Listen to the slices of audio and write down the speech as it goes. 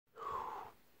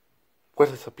What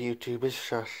is up, YouTube? It's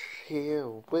Josh here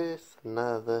with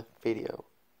another video.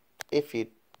 If you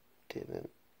didn't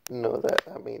know that,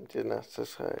 do not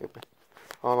subscribe.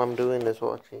 All I'm doing is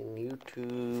watching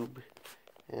YouTube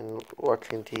and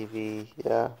watching TV.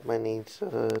 Yeah, my knees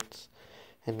hurts.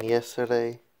 And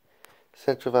yesterday,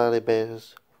 Central Valley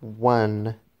Bears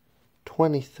won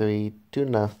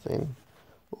 23-0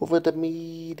 over the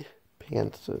Meade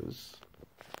Panthers.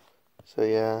 So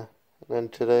yeah, and then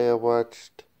today I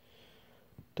watched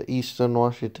the Eastern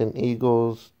Washington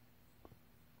Eagles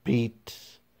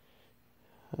beat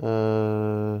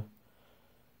North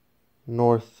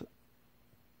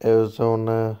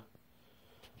Arizona.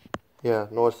 Yeah,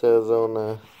 North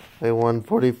Arizona. They won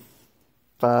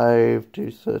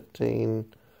 45-13.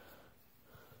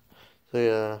 So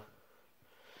yeah.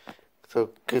 So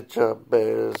good job,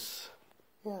 Bears.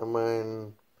 Yeah,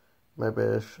 my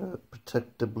Bears shirt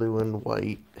protect the blue and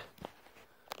white.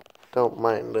 Don't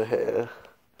mind the hair.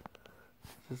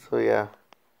 So yeah,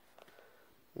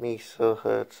 me still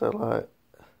hurts a lot.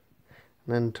 And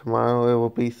then tomorrow it will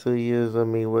be 3 years of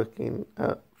me working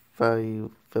at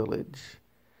Value Village.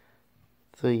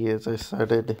 3 years. I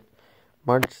started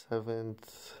March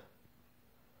 7th,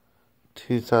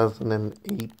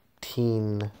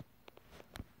 2018.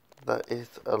 That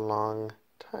is a long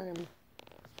time.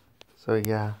 So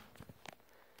yeah,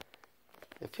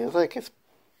 it feels like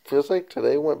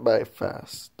today went by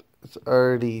fast. It's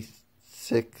already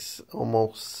 6,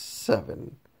 almost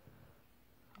 7.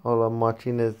 All I'm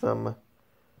watching is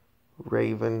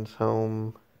Ravens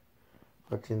home,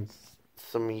 watching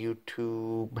some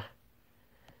YouTube.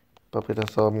 Probably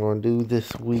that's all I'm going to do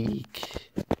this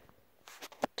week.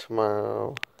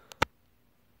 Tomorrow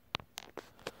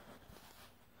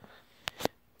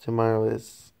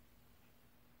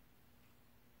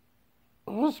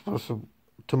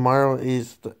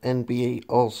is the NBA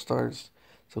All-Stars.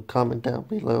 So comment down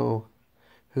below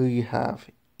who you have,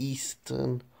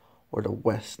 Eastern or the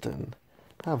Western.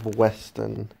 I have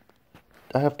Western.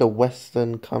 I have the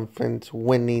Western Conference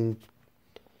winning.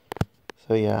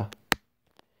 So yeah.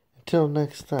 Until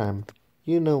next time,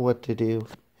 you know what to do.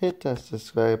 Hit that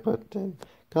subscribe button.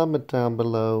 Comment down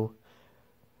below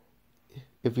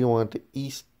if you want the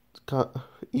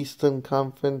Eastern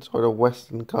Conference or the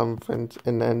Western Conference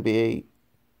in the NBA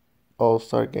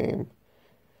All-Star Game.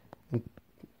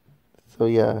 So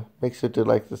yeah, make sure to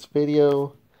like this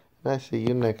video. And I see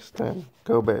you next time.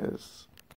 Go Bears.